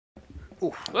Ooh,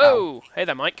 Whoa! Wow. Hey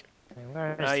there, Mike.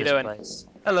 Where is How you this doing? place?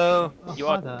 hello. You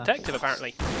are detective,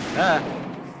 apparently. Ah,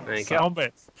 there you go.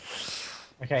 Zombies.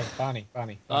 Okay, Barney.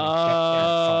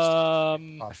 I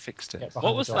fixed it.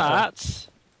 What was that?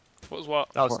 What was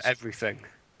what? That was everything.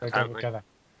 Go apparently. together.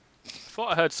 I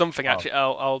thought I heard something, actually,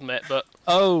 I'll admit, but...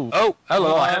 Oh,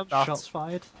 hello, I heard that. Shots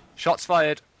fired. Shots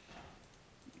fired.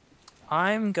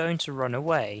 I'm going to run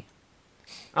away.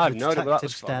 I have no idea what that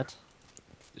was Detective's for. dead.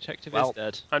 Detective Well. is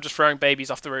dead. I'm just throwing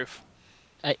babies off the roof.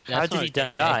 Hey, How did he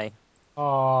die?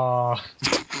 Oh,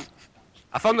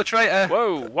 I found the traitor.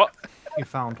 Whoa, what? You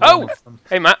found Oh! one of them.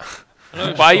 Hey, Matt.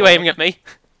 Hello, Why are you Sean. aiming at me?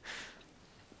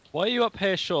 Why are you up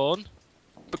here, Sean?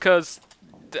 Because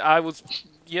I was...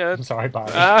 Yeah... I'm sorry,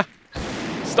 Barney.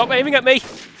 Stop aiming at me!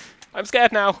 I'm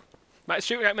scared now. Matt's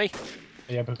shooting at me.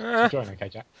 Yeah, but join, okay,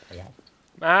 Jack. Oh, yeah.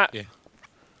 Matt. Yeah.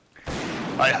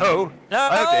 Hi-ho.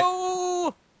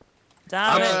 No!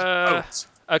 Damn I'm it! on a boat.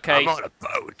 Okay. I'm on a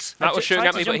boat. Matt was shooting tried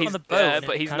at me, to but jump he's on the boat and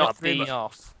but it he's kind of not threw the... me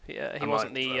off. Yeah, he I'm wasn't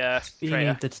on the a traitor.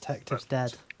 Beany, the detective's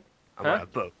dead. I'm Huh? on a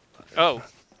boat. Oh.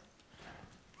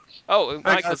 Oh,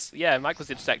 Mike guys. was... Yeah, Mike was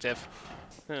the detective.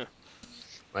 Huh.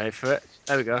 Wait for it.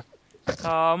 There we go.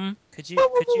 Tom, could you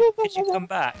come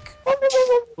back?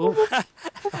 Oh,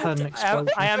 I heard an explosion.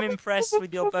 I am impressed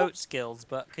with your boat skills,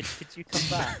 but could you come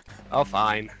back? Oh,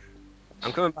 fine.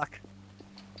 I'm coming back.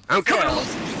 I'm coming.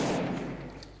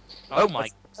 Oh my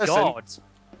listen. god!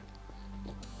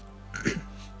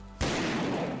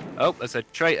 Oh, there's a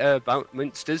traitor about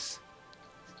Minsters.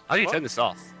 How do you turn this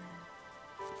off?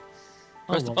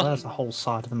 Oh, well, there's a whole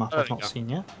side of the map There I've we not go. seen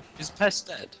yet. Is Pest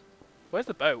dead? Where's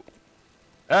the boat?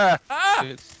 Ah, Ah!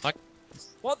 Like,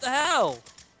 What the hell?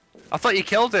 I thought you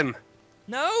killed him.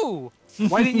 No!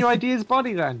 Why didn't you ID his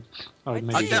body then? Oh, I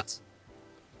maybe did.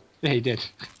 Yeah, he did.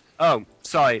 Oh,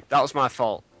 sorry, that was my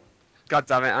fault. God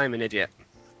damn it, I'm an idiot.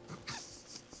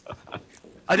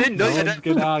 I didn't know. No one's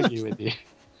gonna argue with you.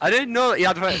 I didn't know that he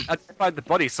had identified the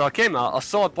body, so I came out. I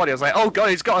saw a body. I was like, "Oh god,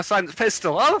 he's got a silenced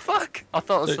pistol." Oh fuck! I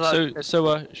thought it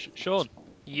was Sean,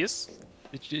 Yes?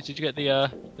 did you get the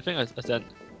thing I sent?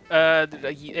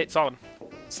 It's on.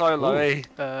 Sorry, Larry.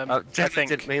 I Definitely think.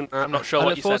 didn't mean that. I'm not sure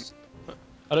what you said.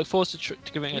 I look forward to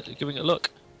giving it a look.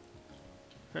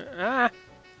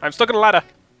 I'm stuck on a ladder.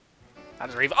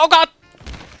 Ladder's evil. Oh god!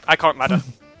 I can't ladder.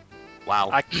 Wow.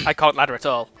 I can't ladder at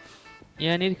all.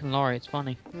 Yeah, neither can Laurie, it's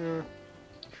funny.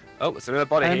 Oh, there's another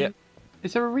body here.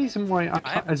 Is there a reason why, I can't,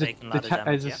 haven't as a taken ladder damage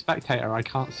as a yet. spectator, I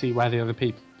can't see where the other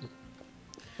people?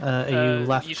 Are you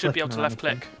left You should be able clicking to or left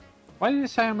anything? click. Why does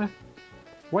it say I'm a?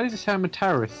 Why does it say I'm a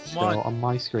terrorist still Why? on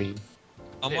my screen?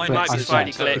 On It my might be I'm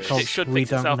slightly sorry. glitched. Because It should we fix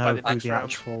don't itself by know the who next the round.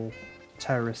 actual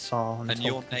terrorists are until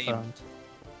your name. confirmed.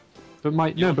 But my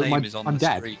Your no, but name my is on I'm the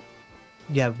dead. screen.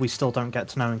 Yeah, we still don't get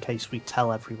to know in case we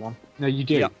tell everyone. No, you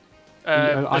do. Yeah.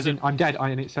 As in, I'm dead,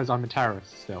 and it says I'm a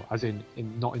terrorist still. As in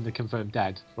not in the confirmed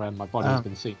dead, where my body has Oh.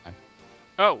 been seen. Though.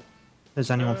 Oh. Has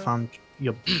anyone found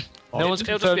your No one's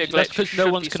It'll just be a confirmed. glitch. Because It no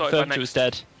should one's be sorted by confirmed she was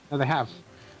next- dead. No, they have.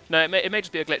 No, it may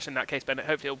just be a glitch in that case, Bennett.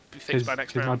 Hopefully it'll be fixed by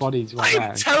next Because my round. body's right there.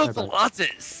 I'm it's terrible Turbo. at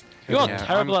this. You're Yeah,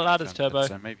 terrible at ladders, Turbo.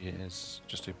 So maybe it is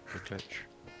just a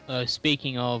glitch.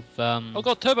 Speaking of Oh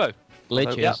god, Turbo!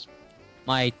 glitches, Yeah.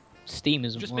 my Steam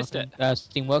isn't Just working. missed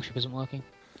Steam Workshop isn't working.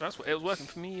 That's what it was working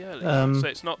for me earlier. so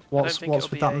it's not. I what's don't think what's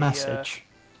it'll with be that a, message?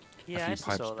 Yeah, a I few just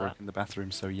pipes saw broke that. in the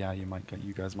bathroom, so yeah, you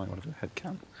guys might want to have a head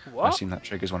cam. I What? assume that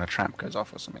triggers when a trap goes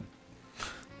off or something.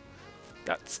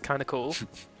 That's kind of cool.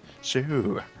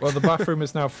 Shoo! Well, the bathroom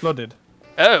is now flooded.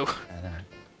 Oh.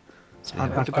 So, I'd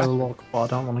yeah, have to go look, but I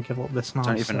don't want to give up this nice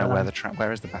don't even know where the trap.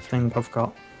 Where is the bathroom? thing I've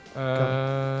got.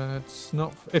 It's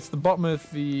not. It's the bottom of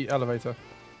the elevator.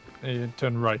 You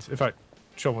turn right. In fact,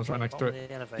 Sean was right next to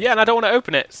it. Yeah, and I don't want to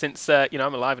open it since you know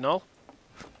I'm alive and all,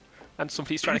 and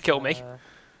somebody's trying to kill me.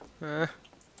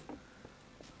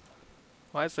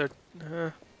 Why is there?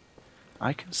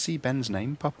 I can see Ben's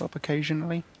name pop up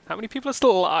occasionally. How many people are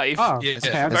still alive? Oh, Yeah, okay.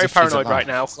 I'm As very if he's paranoid alive. right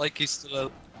now. It's like he's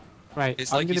still. Right,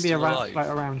 It's I'm like going to he's be still around, alive. like,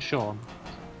 around Sean.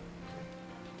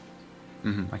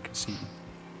 I can see.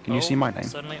 Can you see my name?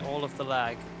 Suddenly, all of the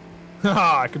lag.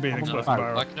 Haha, it could be an I'm on the explosive boat.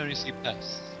 barrel. I can only see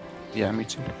pests. Yeah, me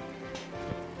too.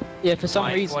 Yeah, for some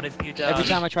Mike, reason, what have you done? every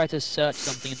time I try to search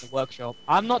something in the workshop,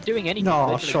 I'm not doing anything.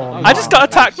 No, literally. Sean. I just got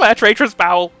attacked by a traitor's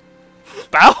bowel.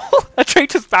 Bowel? A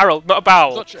traitor's barrel, not a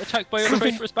bowel. Got attacked by your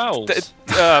traitorous bowels.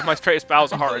 My traitor's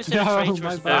bowels are horrid. No, No, my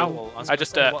my bowel. I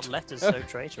just dirt. What letters so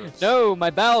traitorous? No, my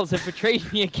bowels have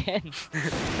betrayed me again.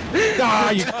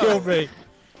 Ah, you killed me!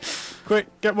 Quick,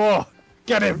 get more!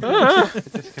 Get him!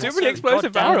 Too So many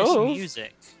explosive goddamn this barrels.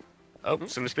 music. Oh,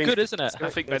 someone's been. Good, isn't it? I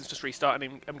think Ben's just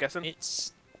restarting. I'm guessing.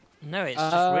 It's No, it's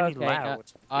just really okay, loud.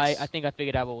 I think I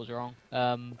figured out what was wrong.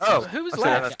 Oh, Who was I see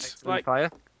that left? that's Like, fire.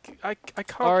 I can't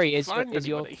Sorry, is find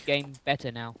your anybody. game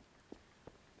better now?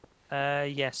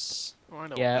 Yes. Oh, I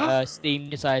know. Yeah, Steam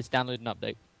decides to download an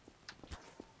update.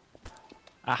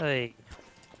 Hey.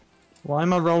 Why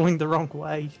am I rolling the wrong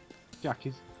way? Jack,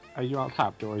 are you out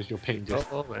tapped or is your ping just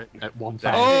Right. at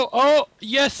 1,000? Oh,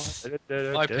 yes!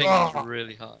 My ping Oh. is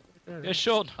really high. Yeah,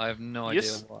 Sean. I have no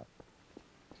Yes. idea why.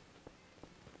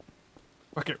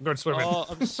 Okay, I'm going swimming. Oh,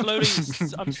 I'm slowly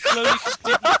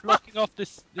blocking off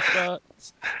this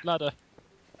ladder.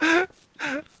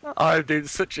 I'm doing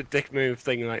such a dick move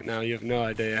thing right now, you have no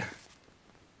idea.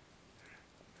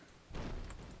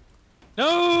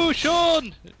 No,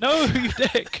 Sean! No, you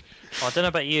dick! Well, I don't know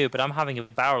about you, but I'm having a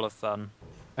barrel of fun.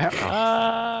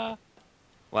 Ah!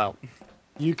 Well,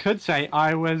 You could say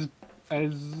I was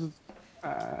as.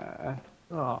 Oh.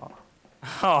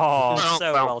 Oh,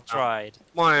 so well, well tried.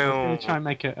 I'm wow. gonna try and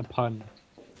make it a pun.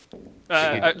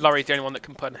 Laurie's the only one that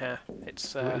can pun here.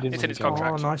 It's It is in his on the Oh,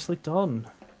 contract. nicely done.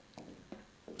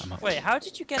 Wait, how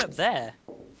did you get up there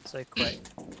so quick?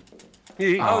 Oh,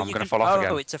 you I'm gonna can- fall off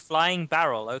again. Oh, it's a flying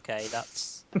barrel. Okay,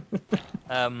 that's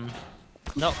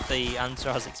not the answer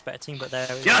I was expecting, but there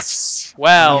we go. Yes!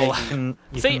 Well,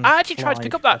 You see, can I actually tried to fly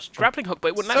pick up that faster. grappling hook, but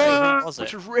it wouldn't So let me, was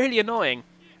which it? was really annoying.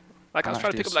 Like, I was I'm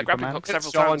trying to pick up actually that grappling Superman. hook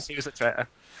several Sean, times. he was a traitor.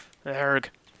 Erg.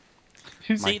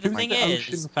 See, the thing is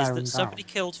ocean faring that somebody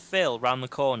killed Phil round the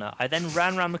corner. I then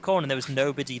ran round the corner and there was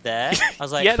nobody there. I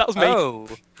was like, Yeah, that was me. Oh,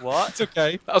 what? It's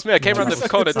okay. That was me. I came around the Second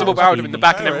corner, sounds double barreled him in the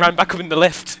back, and then Beany. ran back up in the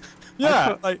lift.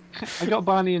 Yeah, like I got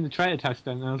Barney in the traitor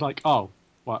tester and I was like, oh,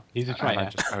 what? He's a And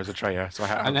traitor. I was a traitor, so I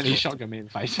And then he was shotgun me in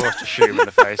the face. forced to shoot him in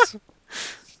the face.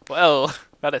 Well,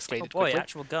 that Oh escalated boy, quickly.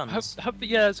 actual guns.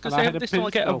 Yeah, I was gonna And I say, had hope a this one will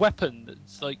get a pistol. weapon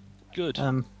that's, like, good.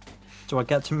 Do I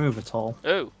get to move at all?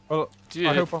 Oh, well, dude.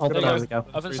 I hope I'm Hold gonna on, last there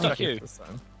we go. I've 3 unstuck seconds you. this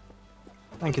time.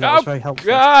 Thank you, that was Oh, very helpful.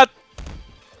 God!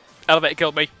 Elevator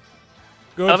killed me.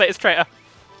 Good. Elevator's traitor.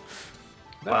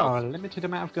 There are a limited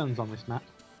amount of guns on this map.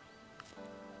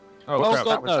 Oh, Oh, crap.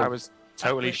 God. I no. was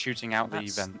totally That's- shooting out the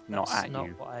That's- event, not that's at not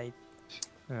you. What I...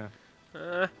 And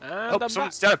Oh, I'm back.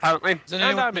 someone's dead apparently. Is And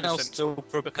I'm anyone else innocent. still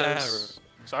prepared? Because...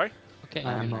 Sorry? Okay.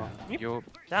 Um, You're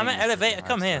Damn it, elevator,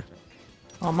 come here.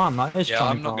 Oh man, that is Yeah, Johnny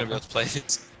I'm not going to be Barber. able to play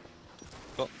this.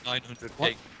 Got 900 What?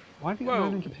 ping. Why have you got Whoa.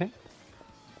 900 ping?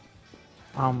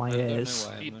 Oh my I don't know ears.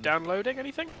 why, Are you man. downloading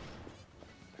anything?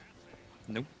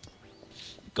 Nope.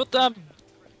 Goddamn!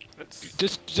 Let's...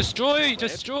 Destroy!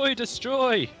 Destroy!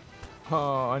 Destroy!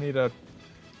 Oh, I need a.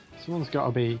 Someone's got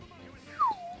to be.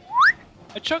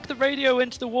 I chucked the radio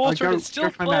into the water and it's still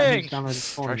find out playing! who's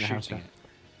downloaded porn Try in the house shooting then.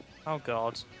 it. Oh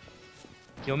god.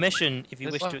 Your mission, if you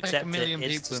There's wish to like a accept million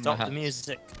it, is people to in stop my the house.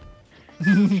 music.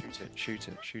 Shoot it, shoot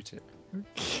it, shoot it.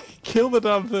 Kill the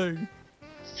damn thing.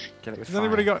 Kill it with Has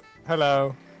anybody fire. got?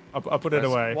 Hello. I'll put it Where's-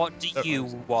 away. What do you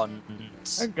want?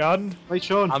 A gun. Wait,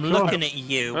 Sean. I'm Sean, looking at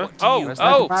you. Huh? What do Oh, you Where's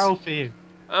There's oh. a barrel for you.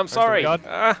 I'm sorry. gun?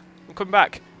 I'm coming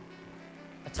back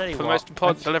I tell you for the what. most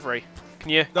important delivery. Can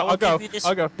you? No, I will I'll go. give you this-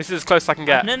 I'll go. This is as close as I can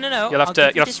get. No, no, no. You'll have I'll to-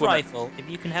 give you you'll have to this swim it. rifle if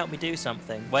you can help me do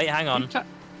something. Wait, hang on.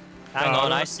 Hang No,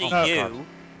 on, I no, see no. you.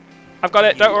 I've got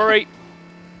it. Don't worry.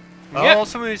 Oh, Yep.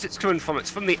 some music it's coming from. It's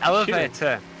from the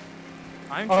elevator.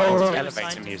 I'm Oh, trying to right. do a Elevator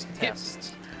scientific music.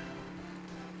 test.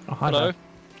 Oh, hi Hello? there.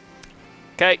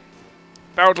 Okay.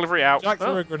 Barrel delivery out. Jack threw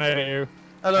Oh. a grenade at you.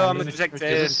 Hello, I'm a This is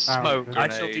detective. Smoke I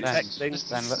shall grenade. detect Then, things.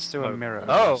 then let's do a mirror.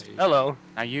 Oh, hello.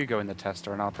 Now you go in the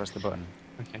tester and I'll press the button.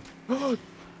 Okay.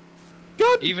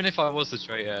 Even if I was the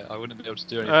traitor, I wouldn't be able to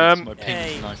do anything Um, because my ping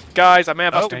Hey. is 9. Guys, I may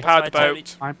have Oh, Austin powered the I totally-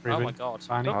 boat. I'm Oh proven. my god.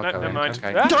 Barney. Oh, I'll no, go never in, mind.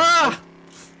 okay. Ah! Ah!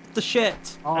 The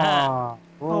shit. Oh, Ah.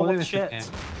 we're all Oh, what innocent shit. here. See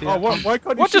Oh, that? why can't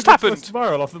you What shoot just the happened? first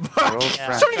barrel off the We're bar? all Yeah.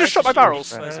 friends. Somebody just shot my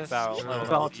barrels. Where's the barrel? Oh,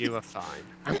 God. you are fine.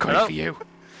 I'm coming Hello? for you.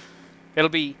 It'll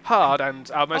be hard, and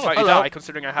I'll most Oh, likely hello. die,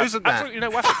 considering I have Who's in there? absolutely no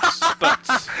weapons. But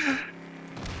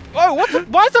whoa, what?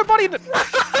 Why is there a body in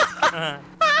the?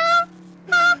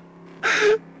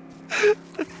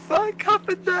 Fuck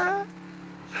happened there?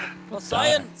 Well,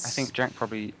 science! I think Jack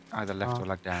probably either left or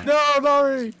lagged down. No,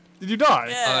 Laurie. Did you die?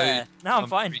 Yeah. Now I'm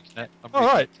fine. All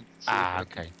right. Ah,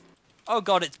 okay. Oh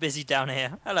god, it's busy down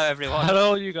here. Hello, everyone.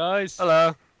 Hello, you guys.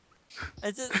 Hello.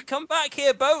 Come back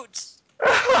here, boats!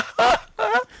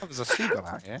 Oh, there's a seagull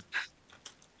out here.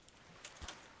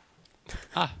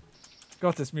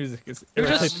 God, this music is Who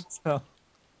just- irritating as hell.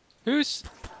 Who's?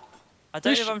 I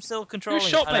don't know Who if I'm still controlling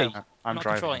shot it. I me? know. I'm not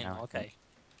driving controlling now. it now. Okay.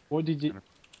 What did you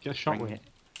get shot Bring with? it.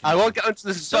 I won't get onto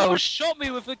this Someone boat. shot me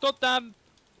with the goddamn.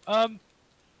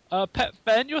 Pet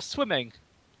Ben, you're swimming.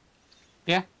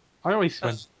 I always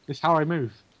swim. It's how I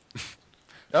move.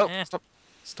 Oh, Yeah. stop.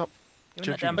 Stop. You're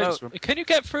in that damn Choo-choo. boat. Can you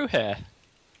get through here?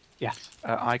 Yes.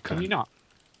 I Can you not?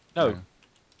 No.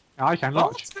 I can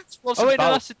not. Oh wait,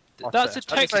 no, that's What's it?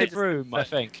 detective room, I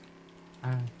think.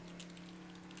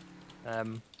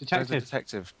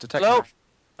 Detective. Detective. Hello?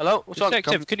 Hello? What's up?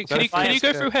 Detective, can you Go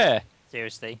go through here?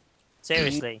 Seriously.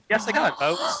 Seriously. Yes, I can.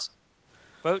 Boat.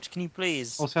 Boat, can you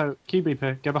please? Also, Key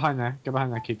Beeper, go behind there. Go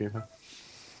behind there, Key Beeper.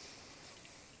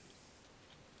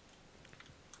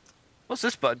 What's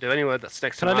this button do anyway that's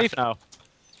next to Can I my- leave now?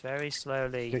 Very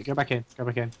slowly Go back in. Go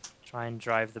back in. try and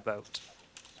drive the boat.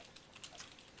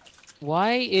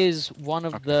 Why is one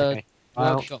of the Okay.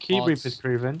 Well, workshop Key mods... Beeper's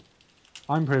proven.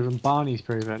 I'm proven. Barney's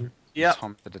proven. Yeah.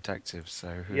 Tom the detective. So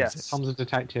who Yes. is it? Tom's a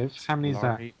detective. How many is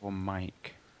that? Laurie or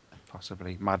Mike?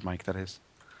 Possibly Mad Mike. That is.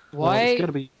 Well, Why? it's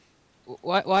gotta be.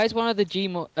 Why is one of the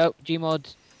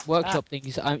Gmod workshop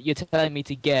things you're telling me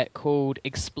to get called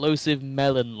explosive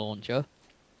melon launcher?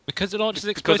 Because it launches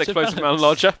Because explosive melon melons.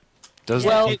 launcher. Does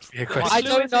Well, that be a question? I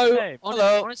Lewis' don't know. name?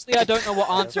 Hello. Honestly, I don't know what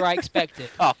answer I expected.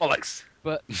 Ah, bollocks.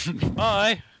 But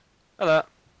Hi. Hello.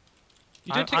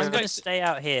 You I'm didn't going to expect... stay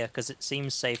out here because it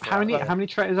seems safer. How many? out there. How many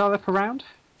traitors are there per round?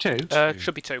 2.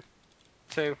 Should be 2.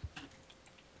 2.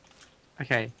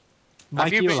 Okay. Have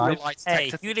Mike, you you been alive? the light Hey,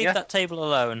 detector? you leave Yeah? that table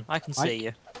alone. I can see Mike?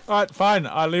 you. Alright, fine.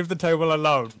 I'll leave the table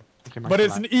alone. Okay, Mike's But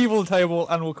it's alive. an evil table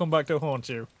and will come back to haunt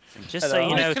you. Just so Hello.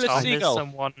 you know, Kill a Tom, there's seagull.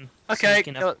 someone Okay,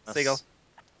 sneaking kill up it, on us. seagull.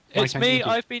 It's Mike, me,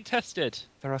 I I've been tested.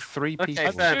 There are 3 Okay,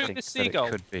 people. fair. I Shooting think the that seagull.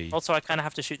 it could be. Also, I kind of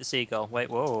have to shoot the seagull. Wait,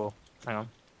 whoa. Hang on.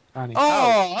 Barney.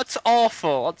 Oh, that's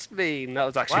awful. That's mean. That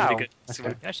was actually Wow. really Let's good.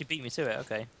 go. You actually beat me to it,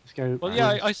 okay. Let's go. Well,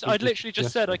 yeah, I Just- literally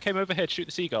just said I just- came over here to shoot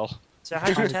the seagull. So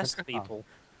how do you test people?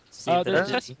 To see if There's a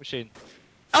they're testing machine.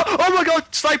 Oh my god!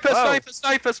 Sniper! Whoa. Sniper!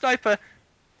 Sniper! Sniper!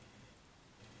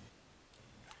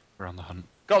 We're on the hunt.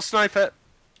 Got sniper!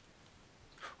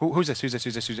 Who's this? Who's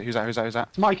that?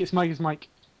 It's Mike. It's Mike. It's Mike.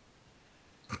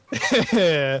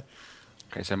 Yeah.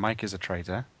 Okay, so Mike is a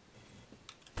traitor.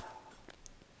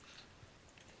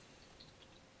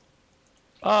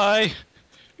 Hi.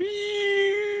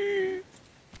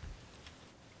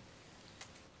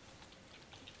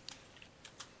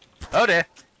 Oh dear!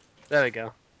 There we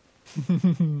go.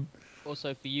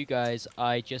 also for you guys,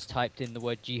 I just typed in the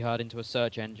word jihad into a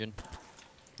search engine.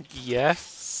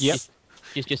 Yes. Yep.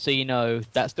 Just so you know,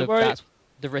 that's Don't worry. that's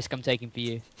the risk I'm taking for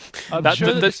you. I'm That-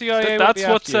 sure that the CIA will that's be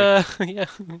what. after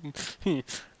you.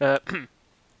 Yeah.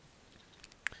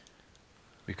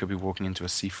 We could be walking into a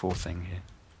C4 thing here.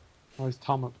 Why is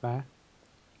Tom up there?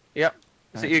 Yep.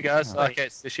 Is it you guys? Oh. Okay,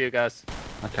 it's just you guys.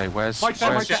 Okay, where's? Mike's there.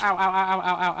 where's Mike's there. Ow! Ow! Ow! Ow!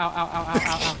 Ow! Ow! Ow! Ow!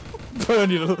 Ow! Ow! Burn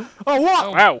you little... Oh,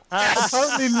 what? Wow.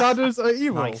 Apparently ladders are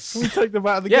evil. Nice. Can we take them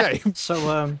out of the Yeah. game?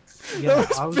 So, yeah,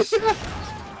 I was...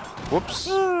 Whoops.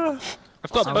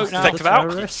 I've got a I boat was now. the Detective out.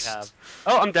 terrorist. you have.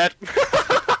 Oh, I'm dead.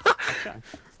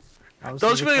 I was That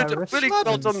was the really, terrorist. really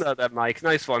well done there, Mike.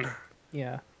 Nice one.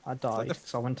 Yeah, I died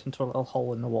because I went into a little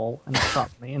hole in the wall and it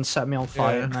trapped me and set me on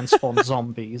fire and then spawned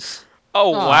zombies.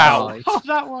 Oh wow. Oh,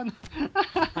 that one.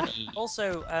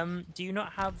 Also, do you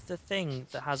not have the thing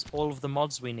that has all of the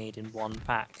mods we need in one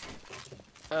pack?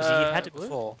 Because you've had it what?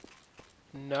 before.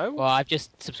 No. Well, I've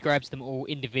just subscribed to them all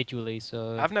individually,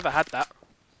 so... I've never had that.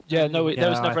 Yeah, no, there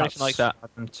was Yeah, never I anything like that. had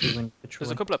them too individually.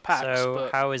 There's a couple of packs. So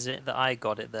but how is it that I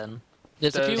got it then?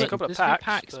 There's a There's few, a couple of there's a few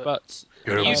packs, packs, but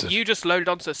but you just loaded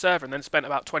onto the server and then spent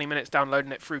about 20 minutes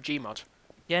downloading it through Gmod.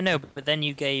 Yeah, no, but then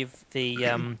you gave the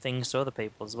things to other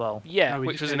people as well. Yeah, No, we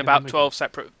which just was gave in them about images. 12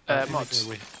 separate Images mods.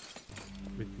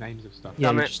 with names of stuff. Yeah,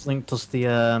 Damn you it. just linked us the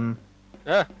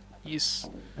Yeah. Yes.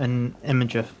 an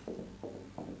imager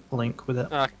link with it.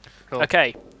 Ah, cool.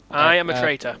 Okay, I am a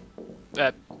traitor.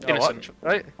 Oh, Innocent.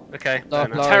 what? Right? Okay. Look, fair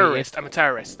enough. Laurie, Terrorist. I'm a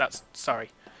terrorist. That's sorry.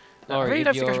 I Laurie, really if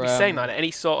don't think I should be your, saying that in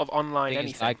any sort of online thing is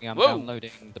anything. lagging, I'm Whoa!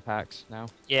 downloading the packs now.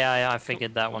 Yeah, I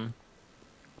figured that one.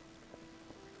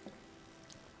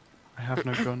 I have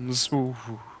no guns. Ooh.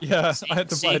 Yeah, I had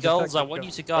to buy a Seagulls, I detective want gun.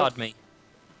 you to guard me.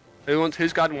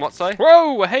 Who's guarding what side?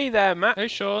 Whoa! Hey there, Matt. hey,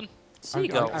 Sean,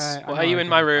 Seagulls. Why are you in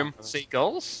my room?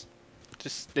 Seagulls?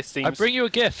 Just this I seems. bring you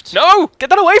a gift. No! Get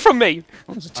that away from me!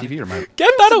 What was a TV remote?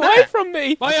 Get that away from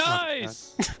me! My That's not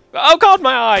eyes! Oh god,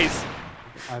 my eyes!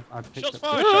 I picked Shots up.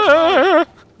 fired! Shots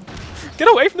fired! Get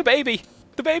away from the baby!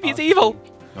 The baby is evil!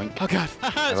 Yoink. Oh god.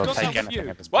 Haha, it's I'll got take something anything for you.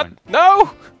 at this What? point.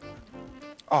 No!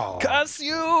 Oh, Curse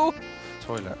you!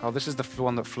 toilet. Oh, this is the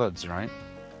one that floods, right?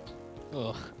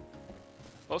 Ugh.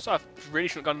 Also, I really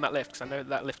shouldn't have gone on that lift because I know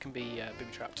that lift can be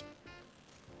booby trapped.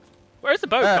 Where's the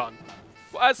boat gone?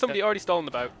 Why has somebody already stolen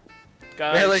the boat?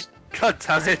 Guys. Really? God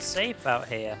damn It's it. safe out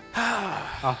here.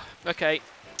 Okay.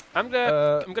 I'm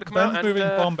gonna come Ben's out moving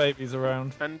and bomb babies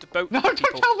around. boat No, people.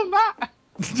 don't tell them that.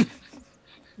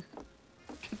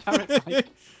 Terrifying.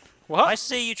 What? I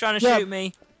see you trying to Yeah. shoot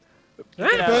me. Ah.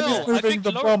 Get out. Ben No, is I moving think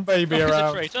the Laurie- bomb baby Laurie's a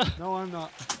around. traitor. No, I'm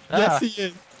not. Yes, he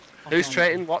is. Who's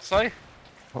trading? What, sorry?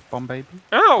 What bomb baby?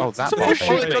 Ow! Oh, that Someone bomb shoot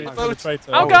baby. me! on the boat.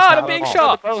 Traitor. Oh is god, that I'm being bomb?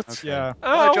 shot! Boat. Okay. Yeah.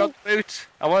 I want to Ow! join the boot.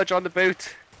 I want to join the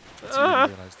boot. Ah.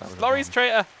 Realise that was a Laurie's bomb.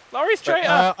 traitor! Laurie's traitor!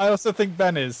 I also think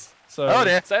Ben is. So. Oh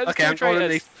dear. So there's Okay, two I'm going traitors.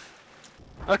 underneath.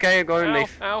 Okay, I'm going Ow,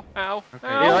 underneath. ow, ow, Okay.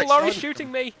 ow! Yeah, like Laurie's Sean.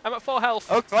 shooting me! I'm at full health.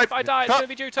 Oh, right. If I die, it's Cut. gonna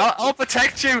be due to. I'll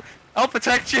protect you. I'll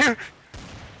protect you.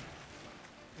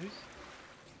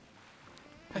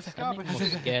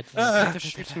 Scared.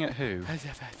 Shooting at who?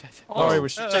 Laurie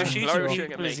was So Laurie shooting was shooting at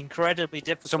people me. is incredibly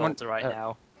difficult Someone- right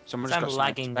now. Someone I'm just got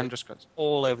sniped. lagging. Ben just got.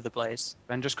 All over the place.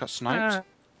 Ben just got sniped.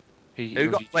 Who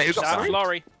got- wait, who got That's sniped?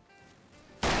 Laurie.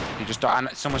 He just died.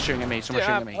 And someone's shooting at me. Someone's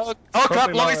shooting at me. Oh crap,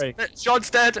 Probably Laurie's Laurie. Sean's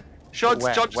dead. Sean's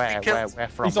Where? Sean's Where? been killed. Where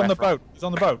from? He's on Where the from? boat. He's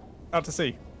on the boat. Out to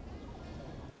sea.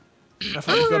 I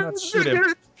think you're gonna have to shoot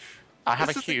him. I have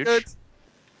a This isn't huge. good.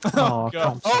 Oh, God.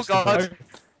 can't Oh trust the god. boat.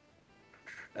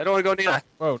 I don't want to go near that.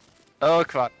 Boat. Oh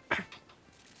crap.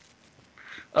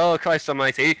 Oh Christ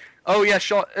almighty. Oh yeah,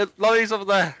 shot. Laurie's over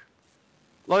there.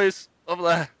 Laurie's over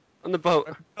there. On the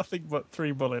boat. Nothing but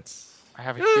 3 bullets. I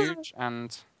have a huge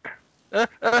and. Oh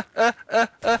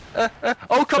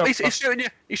crap, he's shooting you.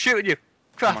 He's shooting you.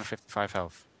 I'm on Crap. 55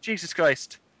 health. Jesus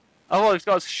Christ. Oh, he's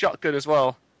got a shotgun as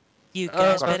well. You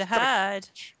guys got better it. hide.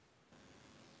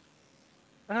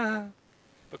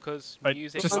 Because Right,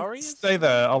 music just Laurie is. stay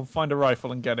there. I'll find a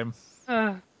rifle and get him.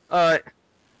 Alright.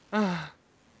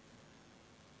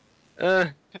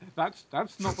 That's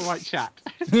not the right chat.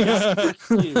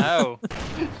 No.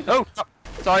 Oh,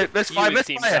 sorry, misfire, You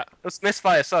seem misfire. that- That's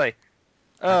misfire, sorry.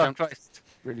 I Oh, don't Christ.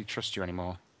 really trust you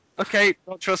anymore. Okay,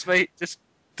 don't trust me. Just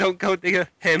don't go near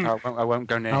him. I won't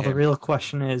go near Now the him. real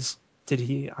question is, did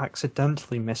he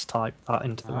accidentally mistype that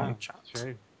into the wrong chat?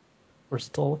 True. Or is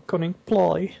it all a cunning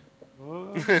ploy?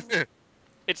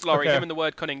 It's Laurie. Okay. Him and the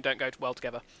word cunning don't go well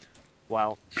together.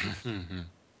 Well,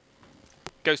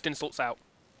 Ghost insults out.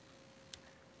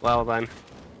 well then.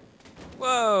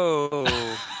 Whoa.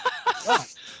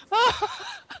 Oh,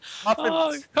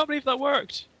 I can't believe that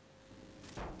worked.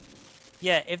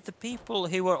 Yeah, if the people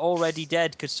who are already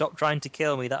dead could stop trying to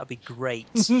kill me, that would be great.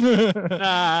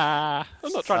 Nah.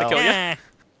 I'm not trying to kill you. Yeah.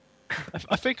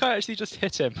 I think I actually just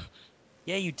hit him.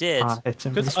 Yeah, you did. I hit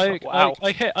him. Because with- Wow.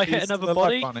 I hit He's another still alive,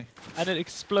 body Barney. and it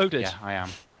exploded. Yeah, I am.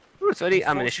 Ooh, so any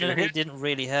ammunition in Fortunately, here? it didn't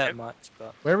really hurt much,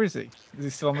 but Where is he? Is he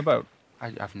still on the boat?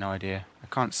 I have no idea. I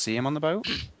can't see him on the boat.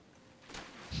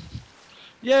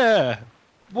 Yeah.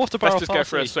 Water barrel Let's just go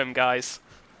for a party. swim, guys.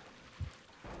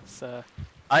 So,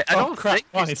 I Oh, don't crap,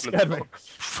 think Barney he's scared me.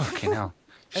 Fucking hell.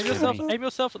 Aim Scared yourself, me. aim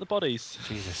yourself at the bodies.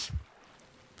 Jesus.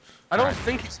 I don't Right.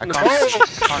 think he's I gonna.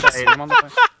 can't see him on the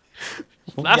boat.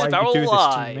 Why That's you our do this to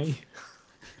life. me?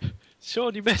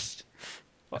 Sean, you missed.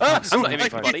 Ah, I'm not aiming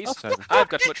like- for bodies. So- I've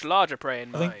got much larger prey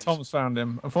in I mind. think Tom's found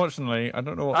him. Unfortunately, I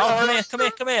don't know what.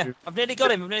 oh, come here! I've nearly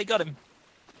got him.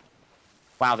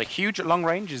 Wow, the huge at long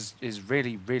range is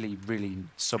really, really, really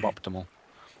suboptimal.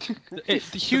 The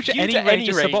huge at huge any at range any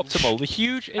is range. suboptimal. The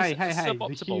huge is Hey, the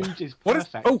suboptimal. huge is What is-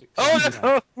 perfect. oh, Oh, It's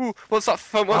yeah. Oh, ooh, what's that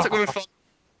from? What's that coming from?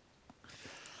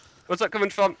 What's that coming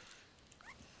from?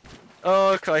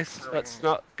 Oh Christ, that's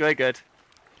not very good.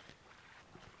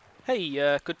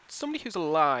 Hey, could somebody who's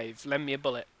alive lend me a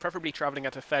bullet, preferably travelling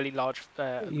at a fairly large,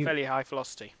 fairly high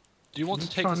velocity? Do you want I'm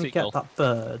to take the trying to seagull? get that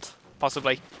bird.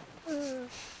 Possibly.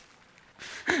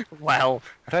 Well,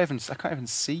 I can't even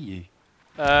see you.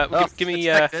 Well, give me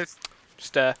detective.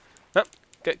 just no,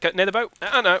 get near the boat.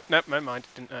 No, never mind.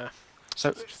 Didn't.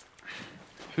 So,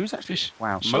 who's actually?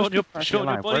 Wow, Sean, most your, people are actually Sean,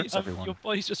 your alive. body, Where's everyone? your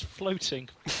body's just floating.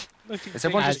 Floating Is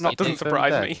everyone thing. just not It doesn't confirmed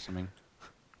surprise dead me. or something?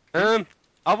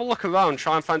 I'll have a look around,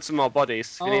 try and find some more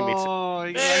bodies if you need me to.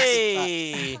 Oh,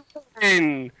 Hey,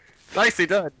 In. Nicely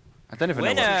done. I don't even know.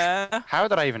 winner! How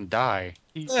did I even die?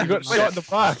 You got shot in the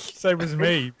back, same as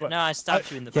me. But No, I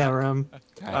stabbed you in the Yeah, back.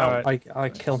 Alright. I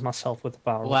killed myself with a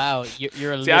barrel. Wow,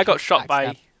 you're a See, I little got shot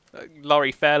by backstab.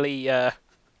 Laurie fairly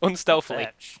unstealthily.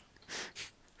 Fetch.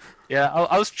 Yeah,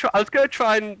 I was gonna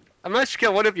try and I managed to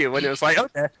kill one of you when it was like,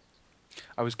 okay,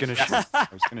 I was gonna shoot. I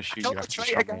was gonna shoot you don't after you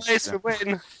traitor shot me. guys, we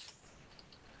win.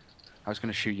 I was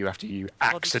gonna shoot you after you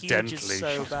Well, the huge accidentally. is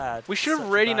so bad. We should Such have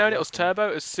a really bad known it was weapon.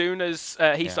 Turbo as soon as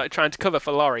he Yeah. started trying to cover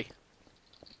for Laurie.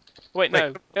 Wait,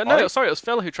 no. Wait, No, Laurie? sorry, it was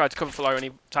Phil who tried to cover for Laurie when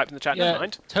he typed in the chat. Never Yeah,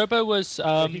 mind. Turbo was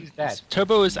he's dead.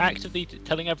 Turbo was actively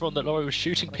telling everyone that Laurie was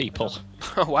shooting people.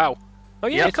 Oh, wow. Oh,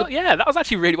 yeah, Yeah, yeah, that was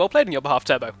actually really well played on your behalf,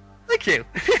 Turbo. Thank you.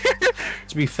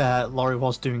 To be fair, Laurie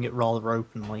was doing it rather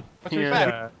openly. But to be Yeah.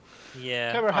 fair,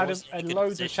 Yeah. Trevor I had wasn't in a good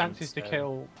loads of position, chances to so-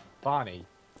 kill Barney,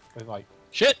 but like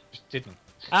Shit! just didn't.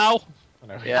 Ow! I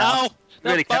know. Yeah. Ow! That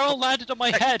Really barrel careful. landed on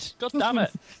my head. God damn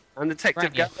it! I'm Detective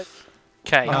Right, yeah. Garrett.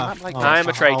 Okay. I'm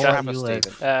a traitor. I'll let you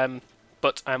live.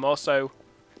 But I'm also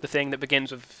the thing that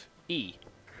begins with E.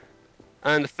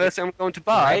 And the first thing I'm going to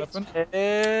buy. Elephant?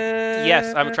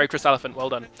 Yes, I'm a traitorous elephant. Well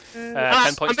done. 10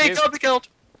 I'm points to being you. killed.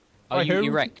 Oh, By you who?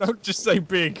 erect. Don't just say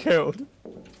being killed.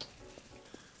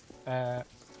 Whoa,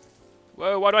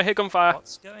 why do I hear gunfire?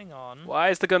 What's going on? Why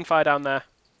is the gunfire down there?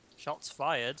 Shots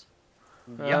fired.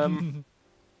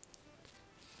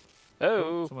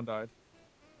 Oh. Someone died.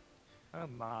 Oh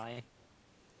my.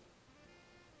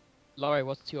 Laurie,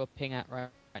 what's your ping at right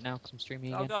now? Because I'm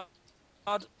streaming Oh again.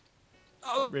 god.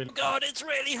 Oh Really? god, it's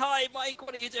really high, Mike.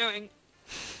 What are you doing?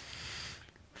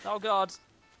 Oh god.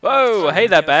 Whoa, hey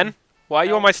there, Ben. Why are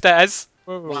you on my stairs?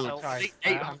 Whoa, whoa, whoa. Well, Guys, the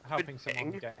I'm 800 helping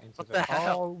someone ping. get into What the. the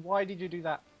hell? Oh, why did you do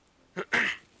that?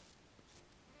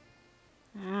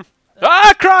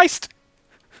 Ah, Christ!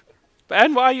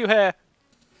 Ben, why are you here?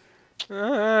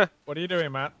 What are you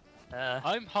doing, Matt?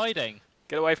 I'm hiding.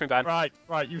 Get away from me, Ben.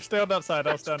 Right, you stay on that side,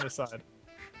 I'll stay on this side.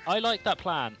 I like that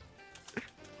plan.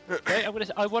 Wait,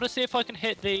 I want to see if I can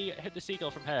hit the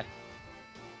seagull from here.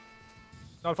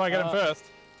 Not if I get him first.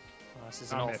 Oh, this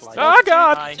is an I awful missed. idea. Oh,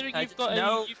 God! Considering you've got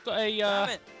no. a Damn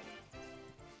it.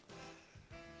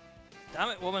 Damn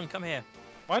it, woman, come here.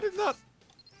 Why did that?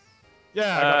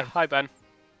 Yeah, I got him. Hi, Ben.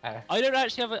 I don't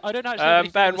actually have. I don't actually. Have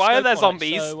anything Ben, with why are scope there on it,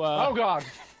 zombies? so, Oh god!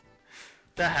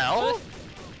 The hell?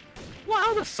 What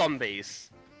are the zombies?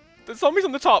 The zombies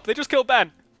on the top, they just killed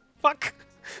Ben. Fuck.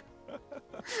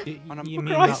 You Oh, mean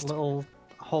Christ. that little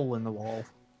hole in the wall?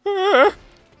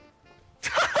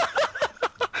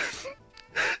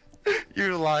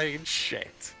 You lying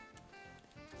shit.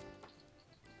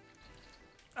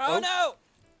 Oh, no!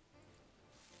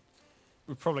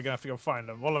 We're probably gonna have to go find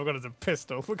them. All I've got is a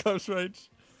pistol for close range.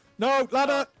 No,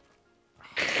 ladder!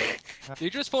 You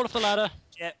just fall off the ladder.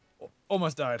 Shit.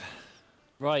 Almost died.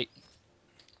 Right.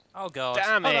 Oh god.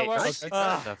 Damn that it. works.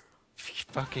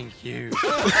 Fucking huge.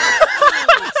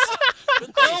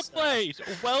 Well played.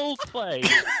 Well played.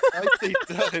 Nicely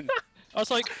done. I was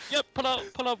like, yep, pull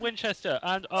out Winchester,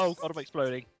 and oh god, I'm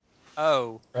exploding.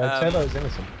 Oh. Turbo's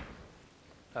innocent.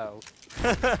 Oh.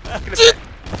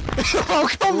 Oh,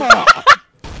 come on!